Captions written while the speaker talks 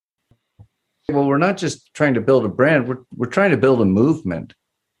well, we're not just trying to build a brand, we're trying to build a movement.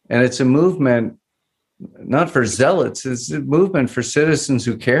 And it's a movement not for zealots, it's a movement for citizens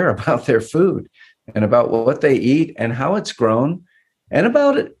who care about their food and about what they eat and how it's grown, and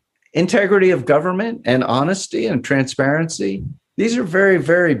about integrity of government and honesty and transparency. These are very,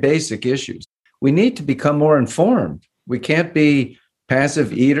 very basic issues. We need to become more informed. We can't be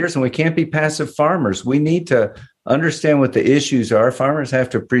passive eaters and we can't be passive farmers. We need to understand what the issues are. Farmers have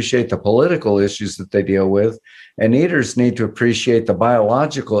to appreciate the political issues that they deal with, and eaters need to appreciate the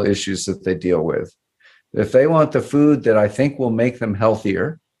biological issues that they deal with. If they want the food that I think will make them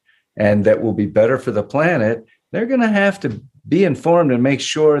healthier and that will be better for the planet, they're going to have to be informed and make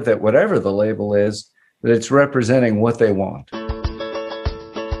sure that whatever the label is, that it's representing what they want.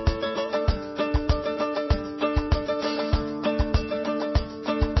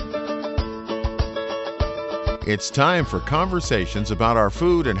 It's time for conversations about our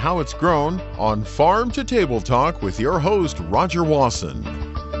food and how it's grown on Farm to Table Talk with your host, Roger Wasson.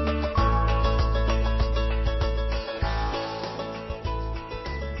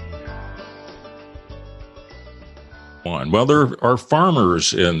 Well, there are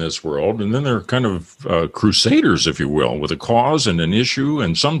farmers in this world, and then there are kind of crusaders, if you will, with a cause and an issue,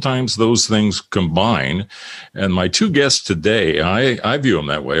 and sometimes those things combine. And my two guests today, I view them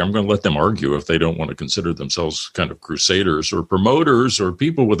that way. I'm going to let them argue if they don't want to consider themselves kind of crusaders or promoters or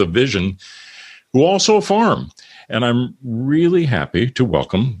people with a vision who also farm. And I'm really happy to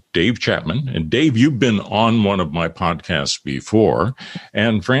welcome Dave Chapman. And Dave, you've been on one of my podcasts before,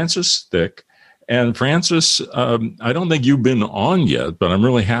 and Francis Thick. And Francis, I don't think you've been on yet, but I'm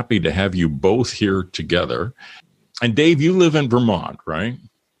really happy to have you both here together. And Dave, you live in Vermont, right?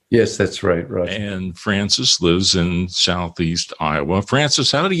 Yes, that's right, Roger. And Francis lives in Southeast Iowa.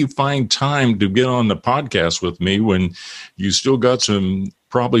 Francis, how do you find time to get on the podcast with me when you still got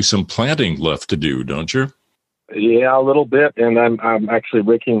probably some planting left to do, don't you? Yeah, a little bit. And I'm actually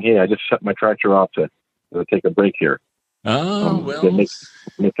raking hay. I just shut my tractor off to take a break here. Oh, well.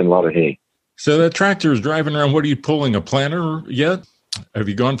 Making a lot of hay. So that tractor is driving around. What are you pulling, a planter yet? Have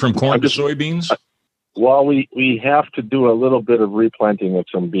you gone from corn to soybeans? Well, we have to do a little bit of replanting of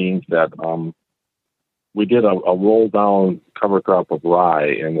some beans that we did a roll down cover crop of rye,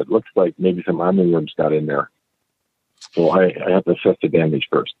 and it looks like maybe some armyworms got in there. So I have to assess the damage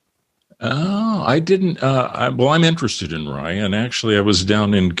first. Oh, I didn't. I'm interested in rye, and actually, I was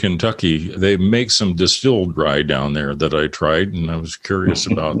down in Kentucky. They make some distilled rye down there that I tried, and I was curious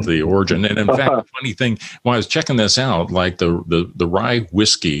about the origin. And in fact, funny thing, when I was checking this out, like the rye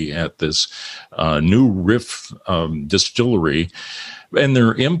whiskey at this New Riff distillery, and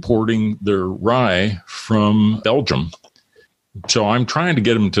they're importing their rye from Belgium. So I'm trying to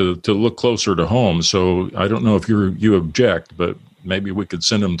get them to look closer to home. So I don't know if you object, but maybe we could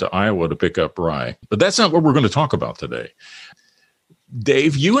send them to Iowa to pick up rye. But that's not what we're going to talk about today.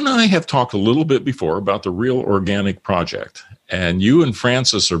 Dave, you and I have talked a little bit before about the Real Organic Project, and you and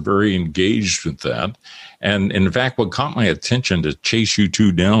Francis are very engaged with that. And in fact, what caught my attention to chase you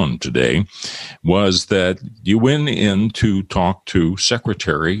two down today was that you went in to talk to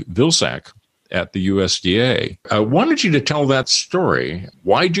Secretary Vilsack at the USDA. I wanted you to tell that story.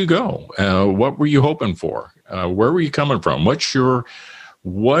 Why'd you go? What were you hoping for? Where were you coming from? What's your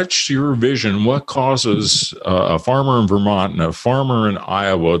vision? What causes a farmer in Vermont and a farmer in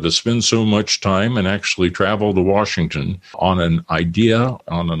Iowa to spend so much time and actually travel to Washington on an idea,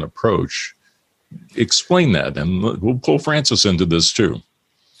 on an approach? Explain that, and we'll pull Francis into this too.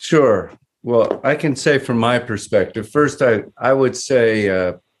 Sure. Well, I can say from my perspective, first, I would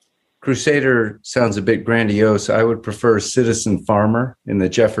say Crusader sounds a bit grandiose. I would prefer citizen farmer in the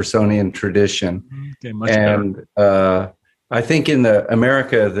Jeffersonian tradition. Okay, much better. And I think in the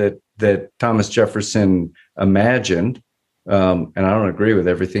America that Thomas Jefferson imagined, and I don't agree with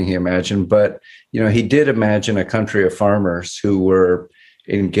everything he imagined, but he did imagine a country of farmers who were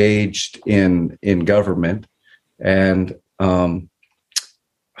engaged in government. And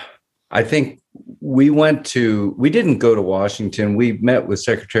I think we didn't go to Washington. We met with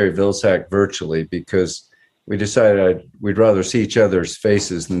Secretary Vilsack virtually because we decided we'd rather see each other's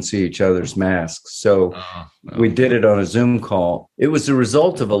faces than see each other's masks. So we did it on a Zoom call. It was the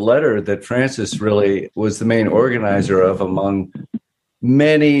result of a letter that Francis really was the main organizer of among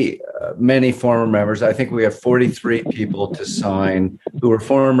many former members. I think we have 43 people to sign who were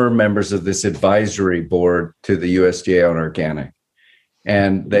former members of this advisory board to the USDA on organic.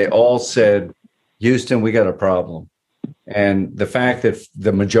 And they all said, Houston, we got a problem. And the fact that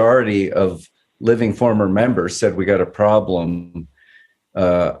the majority of living former members said we got a problem,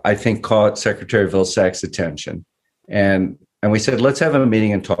 I think caught Secretary Vilsack's attention. And we said, let's have a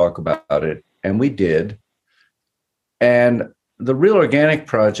meeting and talk about it. and we did. And the Real Organic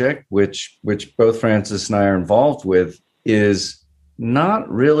Project, which both Francis and I are involved with, is not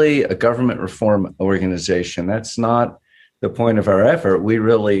really a government reform organization. That's not the point of our effort. We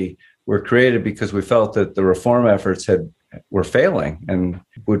really were created because we felt that the reform efforts were failing and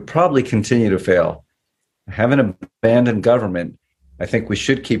would probably continue to fail. Haven't abandoned government. I think we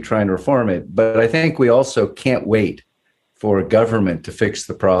should keep trying to reform it, but I think we also can't wait for government to fix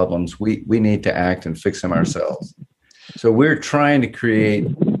the problems. We need to act and fix them ourselves. So we're trying to create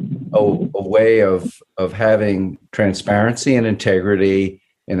a way of having transparency and integrity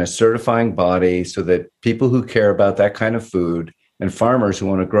in a certifying body so that people who care about that kind of food and farmers who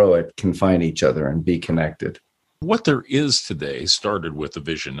want to grow it can find each other and be connected. What there is today started with a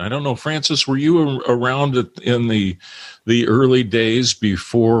vision. I don't know, Francis, were you around in the early days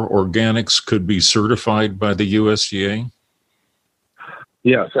before organics could be certified by the USDA?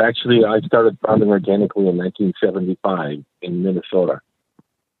 Yes, actually, I started farming organically in 1975 in Minnesota.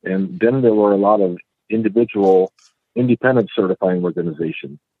 And then there were a lot of independent certifying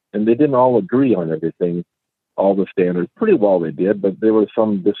organizations. And they didn't all agree on everything, all the standards. Pretty well they did, but there was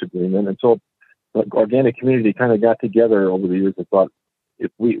some disagreement. And so the organic community kind of got together over the years and thought, if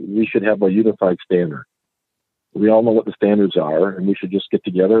we should have a unified standard. We all know what the standards are, and we should just get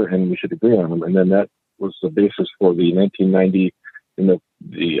together and we should agree on them. And then that was the basis for the 1990 in the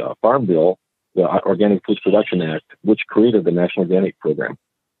Farm Bill, the Organic Food Production Act, which created the National Organic Program.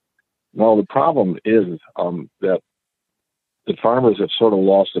 Now, the problem is that the farmers have sort of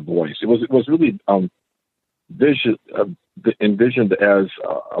lost a voice. It was really envisioned as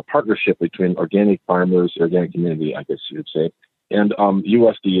a partnership between organic farmers, the organic community, I guess you would say, and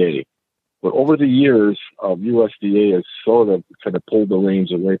USDA. But over the years, USDA has sort of kind of pulled the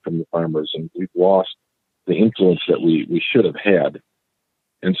reins away from the farmers, and we've lost the influence that we should have had.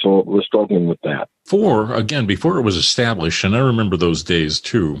 And so we're struggling with that. Before it was established, and I remember those days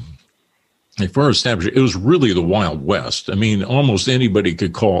too, before it was established, it was really the Wild West. I mean, almost anybody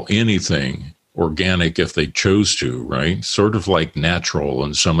could call anything organic if they chose to, right? Sort of like natural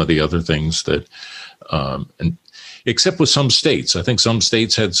and some of the other things that, and except with some states. I think some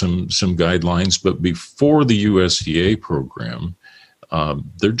states had some guidelines, but before the USDA program,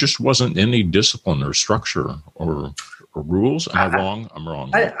 there just wasn't any discipline or structure or rules. Am I wrong? I'm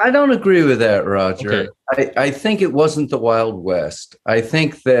wrong. I don't agree with that, Roger. Okay. I think it wasn't the Wild West. I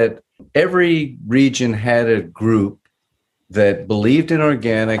think that every region had a group that believed in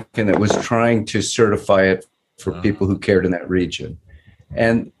organic and that was trying to certify it for people who cared in that region.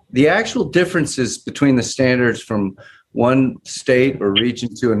 And the actual differences between the standards from one state or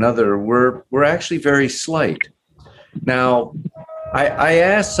region to another were actually very slight. Now, I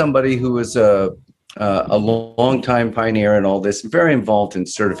asked somebody who was a long-time pioneer in all this, very involved in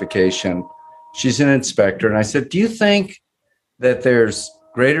certification. She's an inspector. And I said, do you think that there's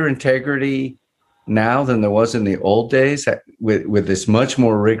greater integrity now than there was in the old days with this much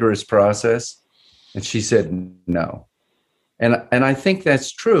more rigorous process? And she said, no. And I think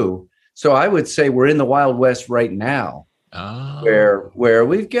that's true. So I would say we're in the Wild West right now, where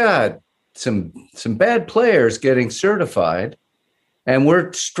we've got some bad players getting certified, and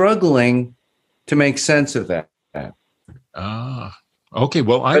we're struggling to make sense of that. Okay.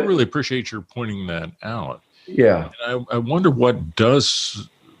 Well, I really appreciate your pointing that out. Yeah. And I wonder what does.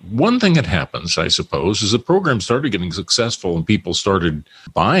 One thing that happens, I suppose, is the program started getting successful and people started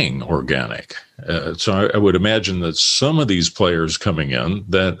buying organic. So I would imagine that some of these players coming in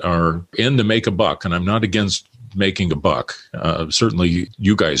that are in to make a buck, and I'm not against making a buck. Certainly,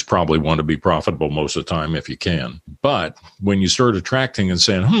 you guys probably want to be profitable most of the time if you can. But when you start attracting and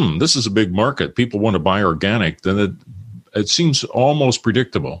saying, this is a big market, people want to buy organic, then it seems almost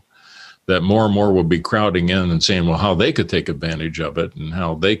predictable that more and more will be crowding in and saying, well, how they could take advantage of it and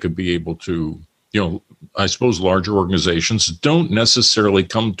how they could be able to, I suppose larger organizations don't necessarily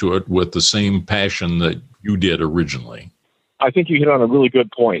come to it with the same passion that you did originally. I think you hit on a really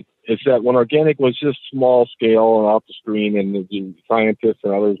good point. It's that when organic was just small scale and off the screen and the scientists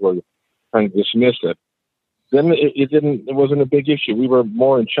and others were trying to dismiss it, then it wasn't a big issue. We were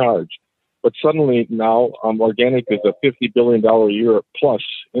more in charge. But suddenly now organic is a $50 billion a year plus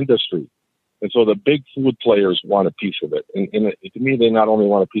industry. And so the big food players want a piece of it. And to me, they not only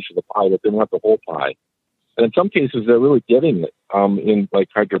want a piece of the pie, but they want the whole pie. And in some cases, they're really getting it in like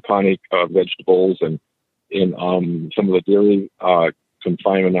hydroponic vegetables and in some of the dairy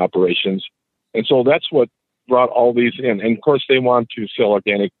confinement operations. And so that's what brought all these in. And of course, they want to sell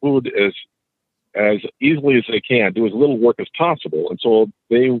organic food as easily as they can, do as little work as possible. And so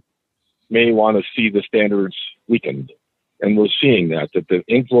they may want to see the standards weakened. And we're seeing that the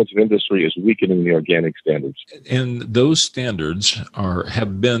influence of industry is weakening the organic standards. And those standards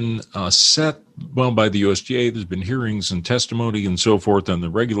have been set, well, by the USDA. There's been hearings and testimony and so forth, and the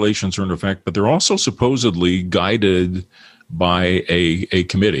regulations are in effect, but they're also supposedly guided by a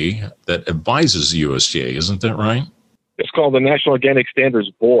committee that advises the USDA. Isn't that right? It's called the National Organic Standards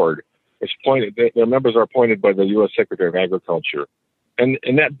Board. Their members are appointed by the U.S. Secretary of Agriculture. And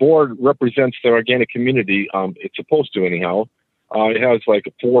that board represents the organic community. It's supposed to, anyhow. It has like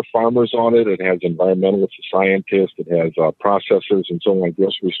 4 farmers on it. It has environmentalists, scientists. It has processors and so on,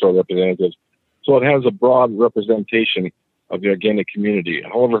 grocery store representatives. So it has a broad representation of the organic community.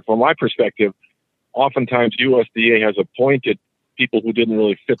 However, from my perspective, oftentimes USDA has appointed people who didn't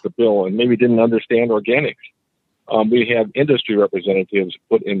really fit the bill and maybe didn't understand organics. We have industry representatives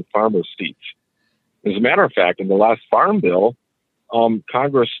put in farmer seats. As a matter of fact, in the last Farm Bill,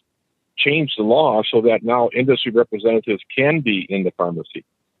 Congress changed the law so that now industry representatives can be in the farmer seat.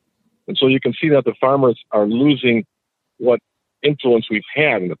 And so you can see that the farmers are losing what influence we've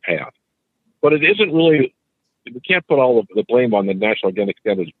had in the past. But it isn't really, we can't put all of the blame on the National Organic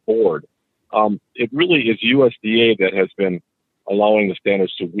Standards Board. It really is USDA that has been allowing the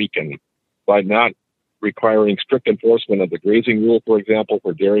standards to weaken by not requiring strict enforcement of the grazing rule, for example,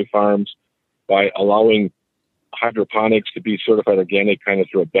 for dairy farms, by allowing hydroponics to be certified organic kind of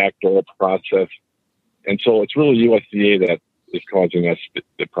through a backdoor process. And so it's really USDA that is causing us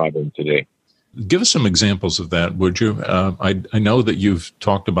the problem today. Give us some examples of that, would you? I know that you've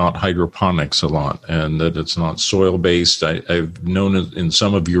talked about hydroponics a lot and that it's not soil-based. I've known in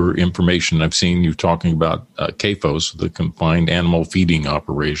some of your information, I've seen you talking about CAFOs, the Confined Animal Feeding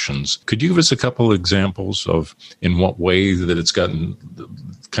Operations. Could you give us a couple of examples of in what way that it's gotten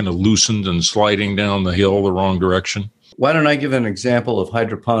kind of loosened and sliding down the hill the wrong direction? Why don't I give an example of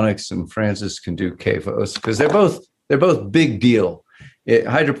hydroponics and Francis can do CAFOs? Because they're both big deal.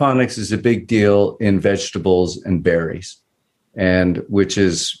 Hydroponics is a big deal in vegetables and berries, and which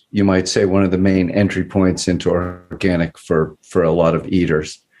is, you might say, one of the main entry points into organic for a lot of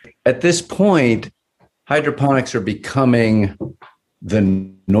eaters. At this point, hydroponics are becoming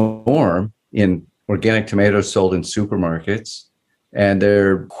the norm in organic tomatoes sold in supermarkets, and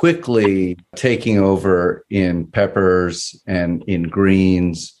they're quickly taking over in peppers and in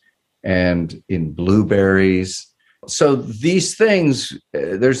greens and in blueberries. So these things,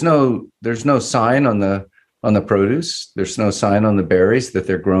 there's no sign on the produce. There's no sign on the berries that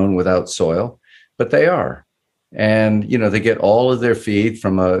they're grown without soil, but they are. And, they get all of their feed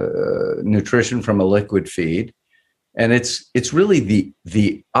from nutrition from a liquid feed. And it's really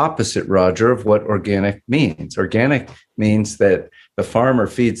the opposite, Roger, of what organic means. Organic means that the farmer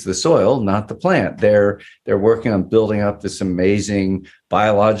feeds the soil, not the plant. They're working on building up this amazing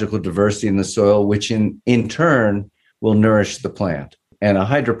biological diversity in the soil, which in turn will nourish the plant. And a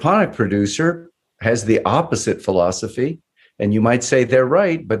hydroponic producer has the opposite philosophy. And you might say they're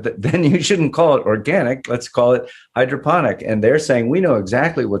right, but then you shouldn't call it organic. Let's call it hydroponic. And they're saying we know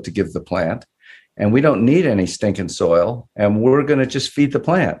exactly what to give the plant, and we don't need any stinking soil, and we're going to just feed the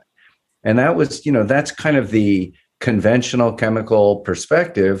plant. And that was, that's kind of the conventional chemical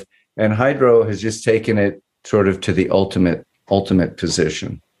perspective. And hydro has just taken it sort of to the ultimate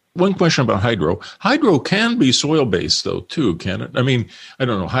position. One question about hydro. Hydro can be soil-based, though, too, can it? I mean, I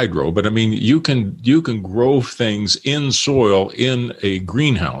don't know hydro, but I mean, you can grow things in soil in a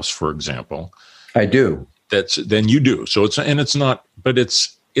greenhouse, for example. I do. Then you do. So it's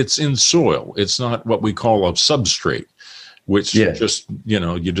in soil. It's not what we call a substrate, which just,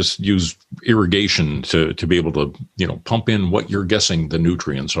 you just use irrigation to be able to, pump in what you're guessing the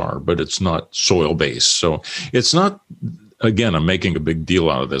nutrients are, but it's not soil-based. So it's not. Again, I'm making a big deal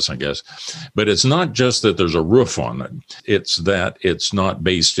out of this, I guess. But it's not just that there's a roof on it. It's that it's not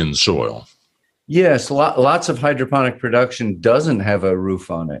based in soil. Yes, lots of hydroponic production doesn't have a roof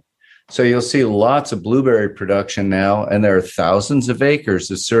on it. So you'll see lots of blueberry production now, and there are thousands of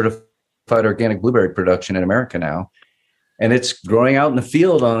acres of certified organic blueberry production in America now. And it's growing out in the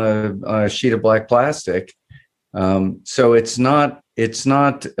field on a sheet of black plastic. So it's not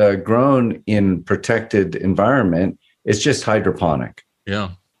grown in protected environment. It's just hydroponic. Yeah.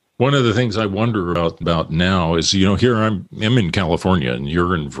 One of the things I wonder about now is, here I'm in California and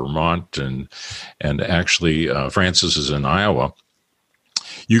you're in Vermont and actually Francis is in Iowa.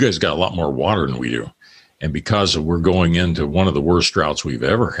 You guys got a lot more water than we do. And because we're going into one of the worst droughts we've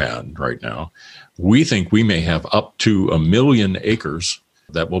ever had right now, we think we may have up to 1 million acres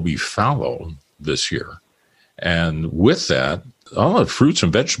that will be fallow this year. And with that, all the fruits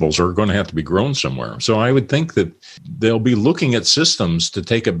and vegetables are going to have to be grown somewhere. So I would think that they'll be looking at systems to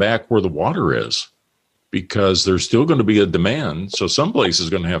take it back where the water is. because there's still going to be a demand. So some place is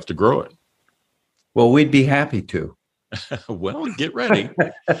going to have to grow it. Well, we'd be happy to. Well, get ready.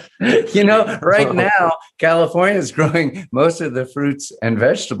 Right now, California is growing most of the fruits and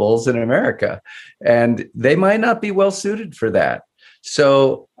vegetables in America, and they might not be well suited for that.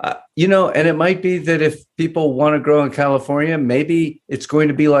 So, and it might be that if people want to grow in California, maybe it's going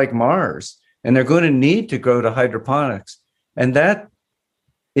to be like Mars, and they're going to need to go to hydroponics. And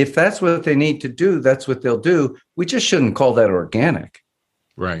if that's what they need to do, that's what they'll do. We just shouldn't call that organic.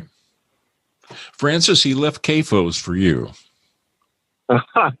 Right. Francis, he left CAFOs for you.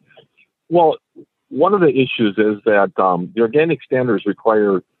 Well, one of the issues is that the organic standards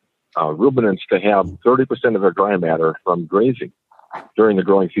require ruminants to have 30% of their dry matter from grazing during the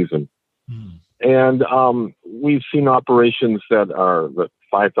growing season. And we've seen operations that are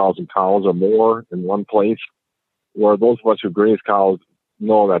 5,000 cows or more in one place, where those of us who graze cows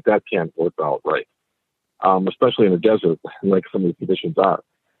know that can't work out right, especially in the desert, like some of these conditions are.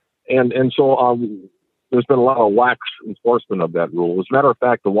 And so there's been a lot of lax enforcement of that rule. As a matter of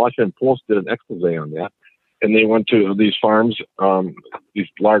fact, the Washington Post did an expose on that, and they went to these farms, these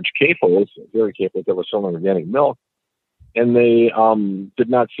large CAFOs, dairy CAFOs that were selling organic milk, and they did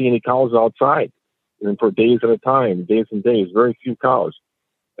not see any cows outside, and for days at a time, days and days, very few cows.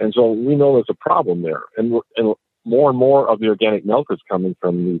 And so we know there's a problem there, and more of the organic milk is coming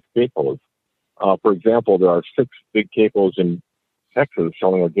from these CAFOs. For example, there are 6 big CAFOs in Texas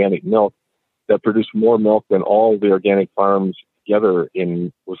selling organic milk that produce more milk than all the organic farms together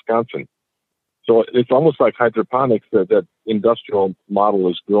in Wisconsin. So it's almost like hydroponics, that industrial model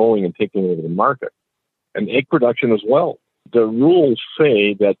is growing and taking over the market. And egg production as well. The rules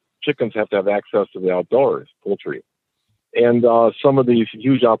say that chickens have to have access to the outdoors, poultry. And some of these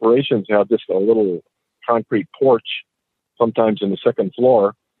huge operations have just a little concrete porch, sometimes in the second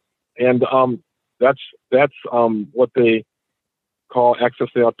floor. And that's what they call access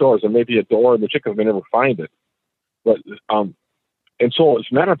to the outdoors, and maybe a door, and the chickens may never find it. But and so, as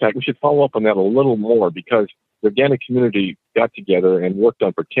a matter of fact, we should follow up on that a little more, because the organic community got together and worked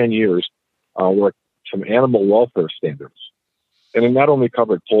on for 10 years some animal welfare standards, and it not only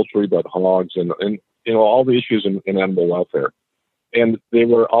covered poultry but hogs and all the issues in animal welfare. And they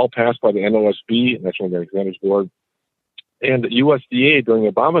were all passed by the NOSB, National Organic Standards Board, and the USDA during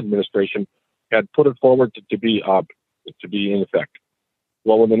the Obama administration had put it forward to be in effect.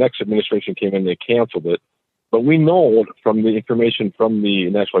 Well, when the next administration came in, they canceled it. But we know from the information from the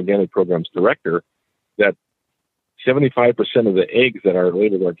National Organic Program's director that 75% of the eggs that are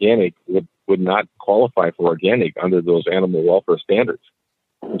labeled organic would not qualify for organic under those animal welfare standards.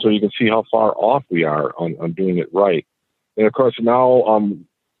 And so you can see how far off we are on doing it right. And of course, now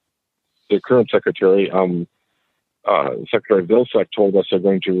the current secretary, Secretary Vilsack, told us they're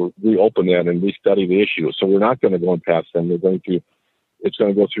going to reopen that and restudy the issue. So we're not going to go and pass them. It's going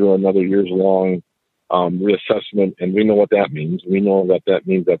to go through another years-long reassessment, and we know what that means. We know that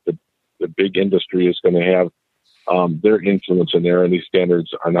means that the big industry is going to have their influence in there, and these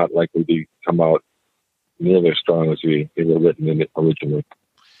standards are not likely to come out nearly as strong as they were written in it originally.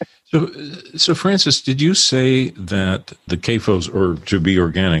 So Francis, did you say that the CAFOs, or to be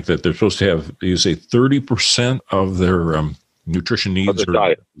organic, that they're supposed to have, you say 30% of their nutrition needs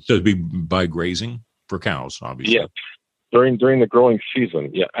to be by grazing for cows, obviously? Yes, during the growing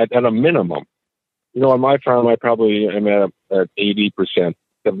season, yeah, at a minimum. On my farm, I probably am at 80%,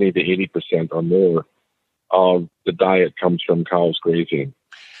 70 to 80% or more of the diet comes from cows grazing.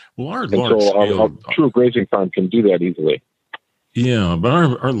 Well, a true grazing farm can do that easily. Yeah, but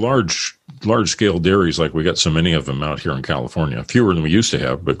our large scale dairies, like we got so many of them out here in California, fewer than we used to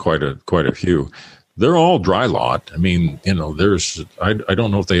have, but quite a few. They're all dry lot. I mean, there's I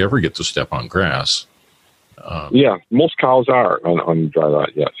don't know if they ever get to step on grass. Yeah, most cows are on dry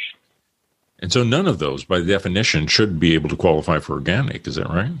lot. Yes. And so none of those, by definition, should be able to qualify for organic. Is that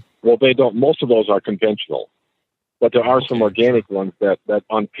right? Well, they don't. Most of those are conventional, but there are some organic ones that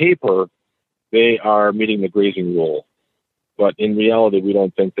on paper they are meeting the grazing rule. But in reality, we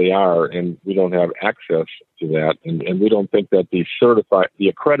don't think they are, and we don't have access to that. And we don't think that the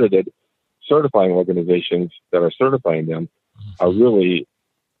accredited certifying organizations that are certifying them are really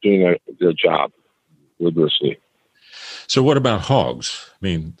doing their job rigorously. So what about hogs? I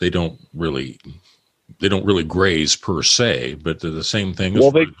mean, they don't really graze per se, but they're the same thing.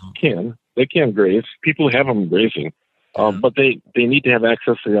 Well, they can graze. People have them grazing, but they need to have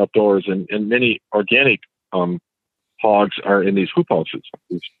access to the outdoors, and many organic hogs are in these hoop houses,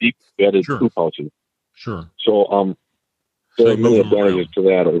 these deep bedded hoop houses. Sure. So there are many advantages to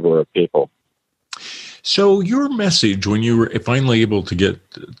that over a CAFO. So your message, when you were finally able to get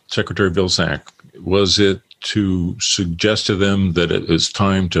Secretary Vilsack, was it to suggest to them that it is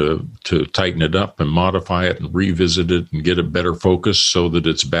time to tighten it up and modify it and revisit it and get a better focus so that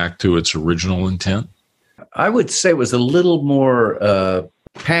it's back to its original intent? I would say it was a little more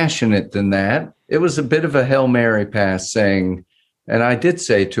passionate than that. It was a bit of a Hail Mary pass saying, and I did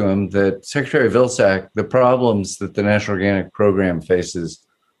say to him that Secretary Vilsack, the problems that the National Organic Program faces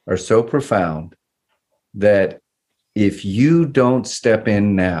are so profound that if you don't step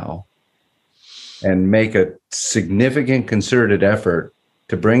in now and make a significant concerted effort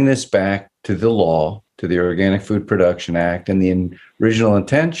to bring this back to the law, to the Organic Food Production Act and the original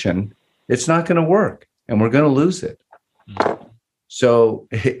intention, it's not going to work and we're going to lose it. So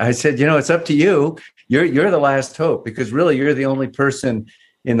I said, it's up to you. You're the last hope, because really you're the only person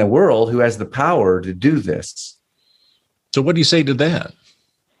in the world who has the power to do this. So what do you say to that?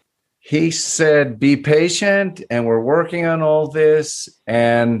 He said, be patient, and we're working on all this.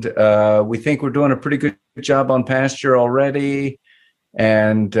 And we think we're doing a pretty good job on pasture already.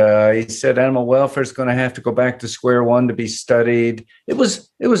 And he said animal welfare is going to have to go back to square one to be studied. It was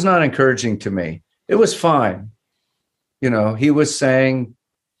not encouraging to me. It was fine. He was saying,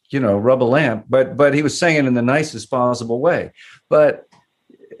 rub a lamp, but he was saying it in the nicest possible way. But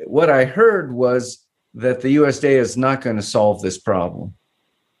what I heard was that the USDA is not going to solve this problem,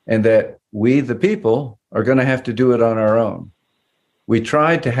 and that we, the people, are going to have to do it on our own. We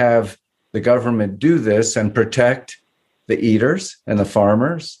tried to have the government do this and protect the eaters and the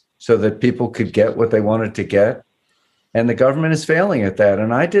farmers so that people could get what they wanted to get. And the government is failing at that.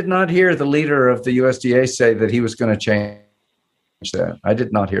 And I did not hear the leader of the USDA say that he was going to change that. I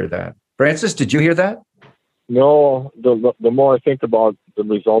did not hear that. Francis, did you hear that? No, the more I think about the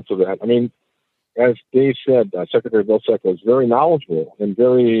results of that, I mean, as Dave said, Secretary Vilsack was very knowledgeable and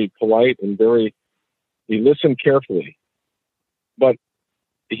very polite and he listened carefully. But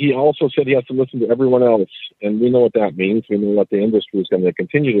he also said he has to listen to everyone else. And we know what that means. We know that the industry is going to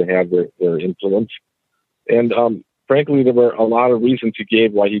continue to have their influence. And frankly, there were a lot of reasons he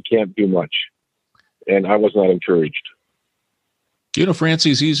gave why he can't do much. And I was not encouraged.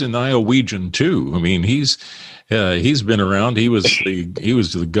 Francis, he's an Iowegian too. I mean, he's been around. He was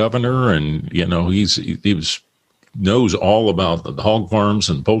the governor, and he knows all about the hog farms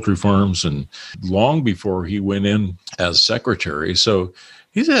and poultry farms, and long before he went in as secretary. So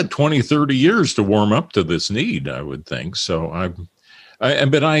he's had 20, 30 years to warm up to this need, I would think. So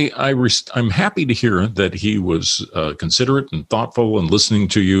I'm happy to hear that he was considerate and thoughtful and listening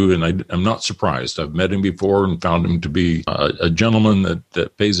to you, and I'm not surprised. I've met him before and found him to be a gentleman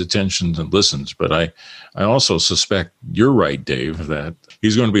that pays attention and listens. But I also suspect you're right, Dave, that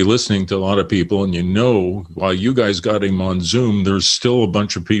he's going to be listening to a lot of people, and while you guys got him on Zoom, there's still a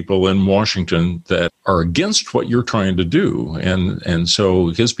bunch of people in Washington that are against what you're trying to do, and so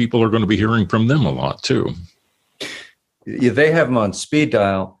his people are going to be hearing from them a lot too. They have them on speed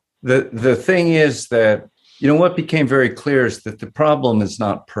dial. The thing is that, what became very clear is that the problem is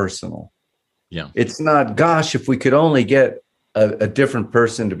not personal. Yeah. It's not, gosh, if we could only get a different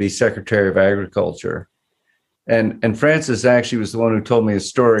person to be Secretary of Agriculture. And Francis actually was the one who told me a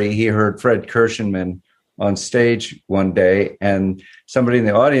story. He heard Fred Kirshenman on stage one day, and somebody in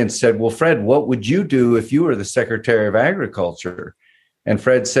the audience said, well, Fred, what would you do if you were the Secretary of Agriculture? And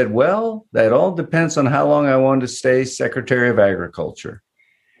Fred said, well, that all depends on how long I want to stay Secretary of Agriculture.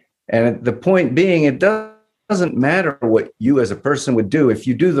 And the point being, it doesn't matter what you as a person would do. If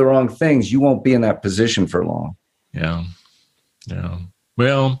you do the wrong things, you won't be in that position for long. Yeah. Yeah.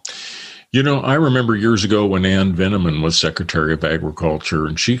 Well, I remember years ago when Ann Veneman was Secretary of Agriculture,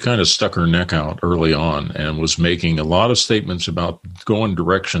 and she kind of stuck her neck out early on and was making a lot of statements about going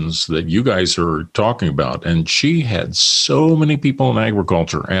directions that you guys are talking about. And she had so many people in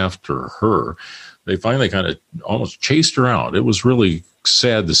agriculture after her. They finally kind of almost chased her out. It was really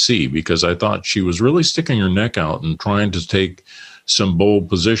sad to see, because I thought she was really sticking her neck out and trying to take some bold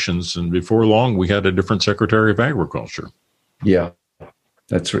positions. And before long, we had a different Secretary of Agriculture. Yeah.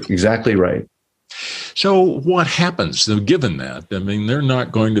 That's exactly right. So what happens, though, given that? I mean, they're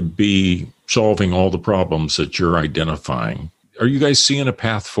not going to be solving all the problems that you're identifying. Are you guys seeing a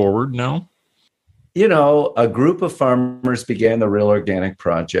path forward now? A group of farmers began the Real Organic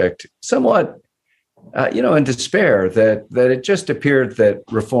Project somewhat, in despair that it just appeared that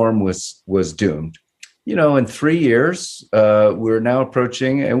reform was doomed. In 3 years, we're now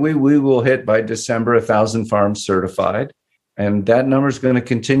approaching, and we will hit by December 1,000 farms certified. And that number is going to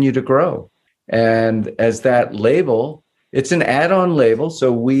continue to grow. And as that label, it's an add-on label.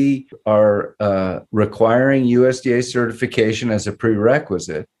 So we are requiring USDA certification as a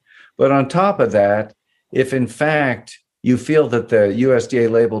prerequisite. But on top of that, if in fact you feel that the USDA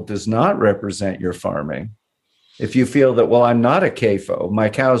label does not represent your farming, if you feel that, well, I'm not a CAFO, my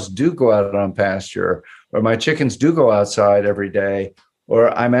cows do go out on pasture, or my chickens do go outside every day,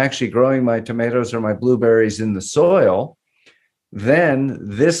 or I'm actually growing my tomatoes or my blueberries in the soil, then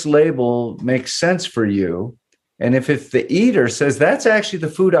this label makes sense for you. And if the eater says, that's actually the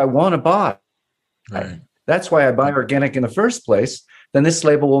food I want to buy, Right. that's why I buy organic in the first place, then this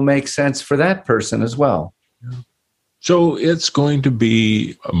label will make sense for that person as well. So it's going to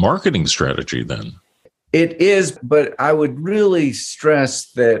be a marketing strategy then. It is, but I would really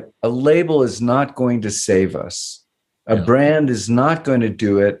stress that a label is not going to save us. A brand is not going to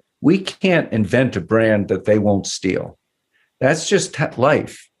do it. We can't invent a brand that they won't steal. That's just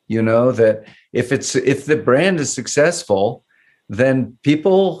life, that if the brand is successful, then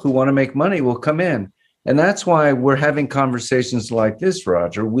people who want to make money will come in. And that's why we're having conversations like this,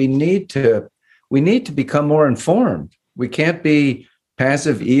 Roger. We need to become more informed. We can't be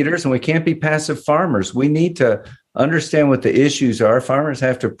passive eaters and we can't be passive farmers. We need to understand what the issues are. Farmers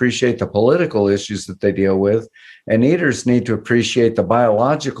have to appreciate the political issues that they deal with, and eaters need to appreciate the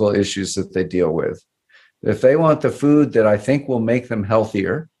biological issues that they deal with. If they want the food that I think will make them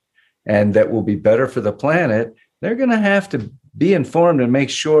healthier and that will be better for the planet, they're going to have to be informed and make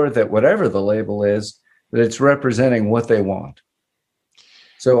sure that whatever the label is, that it's representing what they want.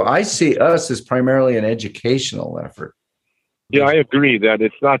 So I see us as primarily an educational effort. Yeah, I agree that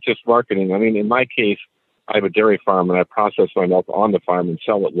it's not just marketing. I mean, in my case, I have a dairy farm and I process my milk on the farm and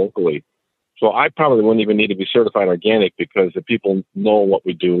sell it locally. So I probably wouldn't even need to be certified organic because the people know what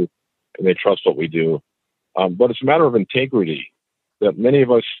we do and they trust what we do. But it's a matter of integrity that many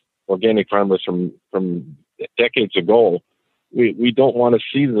of us organic farmers from decades ago, we don't want to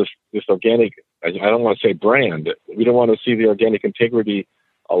see this organic, I don't want to say brand. We don't want to see the organic integrity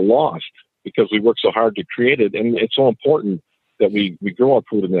lost because we work so hard to create it. And it's so important that we grow our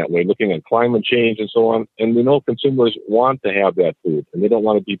food in that way, looking at climate change and so on. And we know consumers want to have that food, and they don't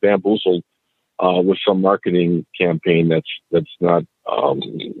want to be bamboozled with some marketing campaign that's not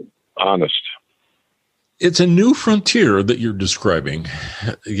honest. It's a new frontier that you're describing,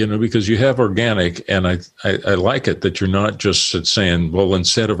 because you have organic, and I like it that you're not just saying, well,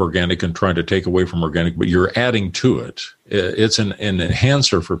 instead of organic and trying to take away from organic, but you're adding to it. It's an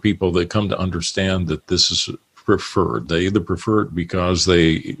enhancer for people that come to understand that this is preferred. They either prefer it because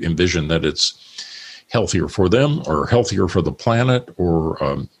they envision that it's healthier for them or healthier for the planet or,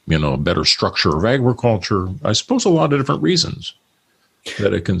 a better structure of agriculture. I suppose a lot of different reasons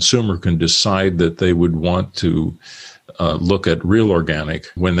that a consumer can decide that they would want to look at real organic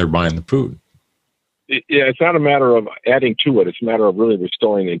when they're buying the food. Yeah, it's not a matter of adding to it. It's a matter of really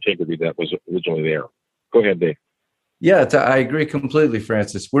restoring the integrity that was originally there. Go ahead, Dave. Yeah, I agree completely,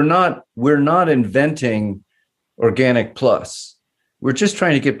 Francis. We're not inventing organic plus. We're just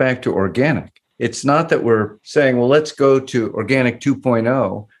trying to get back to organic. It's not that we're saying, well, let's go to organic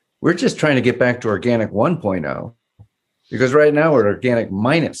 2.0. We're just trying to get back to organic 1.0 because right now we're at organic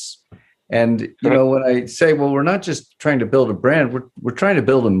minus. And, when I say, well, we're not just trying to build a brand, we're trying to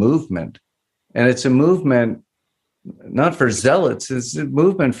build a movement. And it's a movement not for zealots, it's a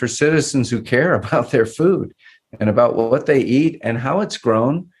movement for citizens who care about their food and about what they eat and how it's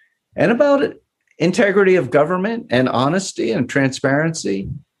grown and about it. Integrity of government and honesty and transparency.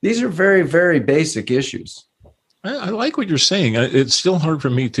 These are very, very basic issues. I like what you're saying. It's still hard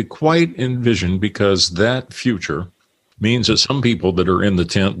for me to quite envision because that future means that some people that are in the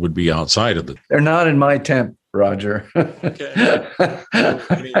tent would be outside of it. They're not in my tent, Roger. Okay.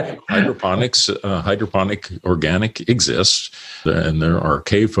 Hydroponic organic exists, and there are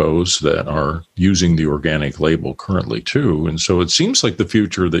CAFOs that are using the organic label currently too. And so it seems like the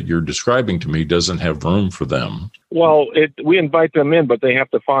future that you're describing to me doesn't have room for them. Well, we invite them in, but they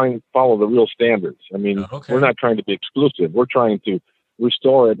have to follow the real standards. I mean, We're not trying to be exclusive. We're trying to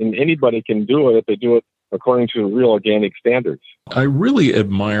restore it, and anybody can do it if they do it according to real organic standards. I really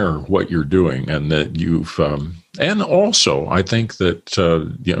admire what you're doing, and that you've, and also I think that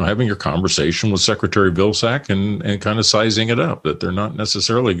having your conversation with Secretary Vilsack and kind of sizing it up, that they're not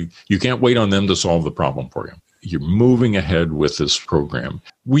necessarily, you can't wait on them to solve the problem for you. You're moving ahead with this program.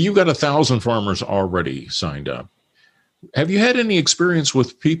 Well, you've got 1,000 farmers already signed up. Have you had any experience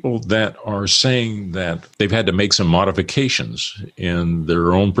with people that are saying that they've had to make some modifications in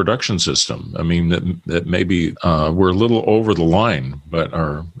their own production system? I mean, that maybe we're a little over the line, but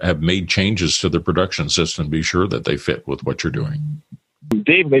have made changes to the production system to be sure that they fit with what you're doing?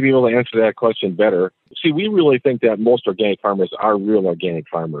 Dave may be able to answer that question better. See, we really think that most organic farmers are real organic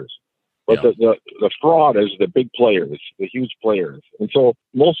farmers. But the fraud is the big players, the huge players. And so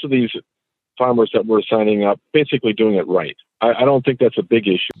most of these farmers that were signing up basically doing it right. I don't think that's a big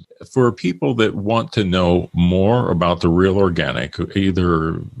issue. For people that want to know more about the Real Organic,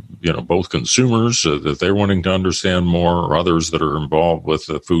 either, both consumers that they're wanting to understand more, or others that are involved with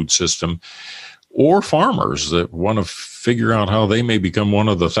the food system, or farmers that want to figure out how they may become one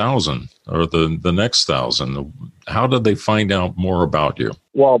of the 1,000 or the next 1,000, how do they find out more about you?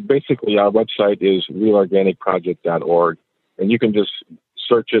 Well, basically, our website is realorganicproject.org, and you can just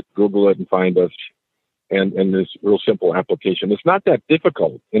search it, Google it, and find us. And this real simple application. It's not that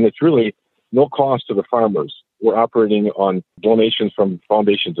difficult, and it's really no cost to the farmers. We're operating on donations from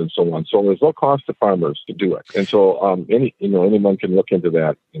foundations and so on. So there's no cost to farmers to do it. And so anyone can look into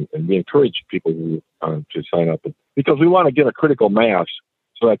that, and we encourage people to sign up because we want to get a critical mass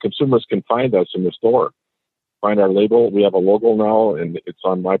so that consumers can find us in the store, find our label. We have a logo now, and it's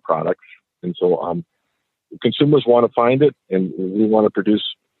on my products. And so consumers want to find it, and we want to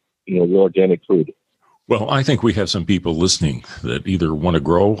produce real organic food. Well, I think we have some people listening that either want to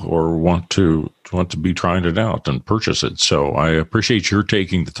grow or want to be trying it out and purchase it. So I appreciate your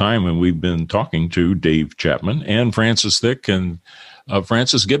taking the time, and we've been talking to Dave Chapman and Francis Thick. And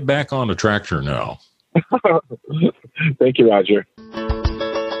Francis, get back on a tractor now. Thank you, Roger.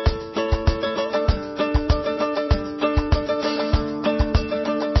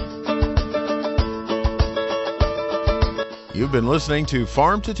 You've been listening to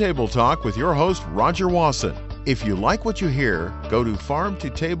Farm to Table Talk with your host, Roger Wasson. If you like what you hear, go to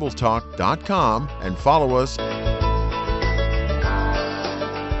farmtotabletalk.com and follow us